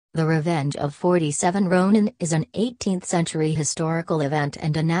The Revenge of 47 Ronin is an 18th-century historical event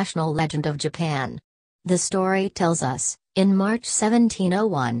and a national legend of Japan. The story tells us, in March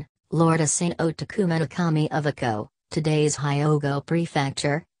 1701, Lord Asano Takuminokami of Ako, today's Hyogo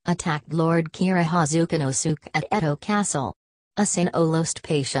Prefecture, attacked Lord Kira Hozukenosuke at Edo Castle. Asano lost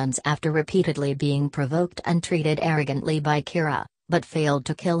patience after repeatedly being provoked and treated arrogantly by Kira, but failed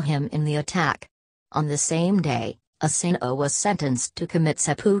to kill him in the attack. On the same day, Asano was sentenced to commit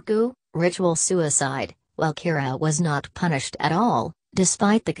seppuku, ritual suicide, while Kira was not punished at all,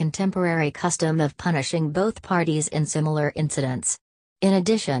 despite the contemporary custom of punishing both parties in similar incidents. In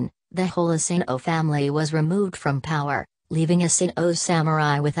addition, the whole Asano family was removed from power, leaving Asano's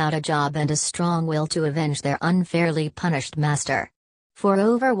samurai without a job and a strong will to avenge their unfairly punished master. For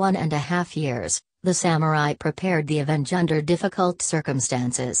over 1.5 years, the samurai prepared the avenge under difficult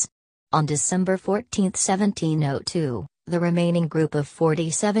circumstances. On December 14, 1702, the remaining group of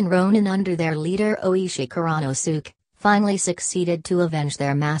 47 Ronin under their leader Oishi Kuranosuke, finally succeeded to avenge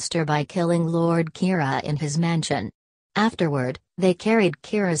their master by killing Lord Kira in his mansion. Afterward, they carried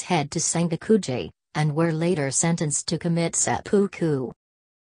Kira's head to Sengakuji, and were later sentenced to commit seppuku.